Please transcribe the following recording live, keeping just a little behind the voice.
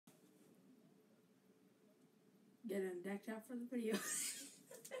getting decked out for the video.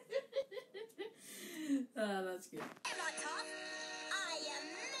 That's good.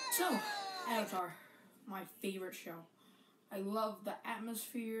 So, Avatar, my favorite show. I love the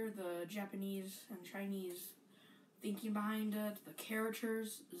atmosphere, the Japanese and Chinese thinking behind it, the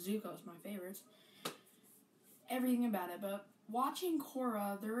characters. Zuko is my favorite. Everything about it. But watching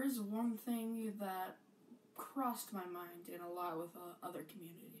Korra, there is one thing that crossed my mind in a lot with other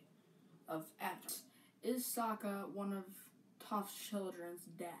community of Avatar. Is Sokka one of Toph's children's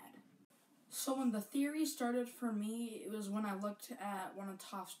dad? So when the theory started for me, it was when I looked at one of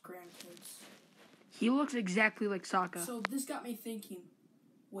Toph's grandkids. He looks exactly like Sokka. So this got me thinking,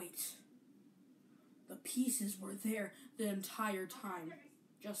 wait, the pieces were there the entire time.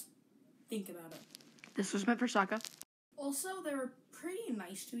 Just think about it. This was meant for Sokka. Also, they were pretty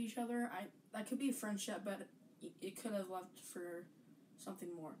nice to each other. That could be a friendship, but it could have left for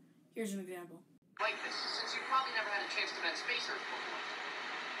something more. Here's an example. Like this, since you probably never had a chance to met spacers before.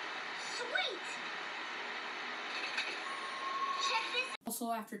 Sweet! Check this.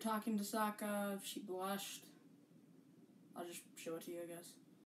 Also, after talking to Sokka, she blushed. I'll just show it to you, I guess.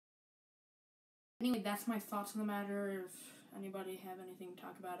 Anyway, that's my thoughts on the matter. If anybody have anything to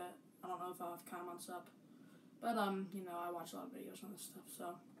talk about it, I don't know if I'll have comments up. But, you know, I watch a lot of videos on this stuff,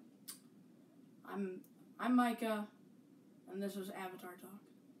 so. I'm Micah, and this was Avatar Talk.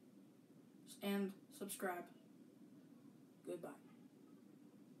 And subscribe. Goodbye.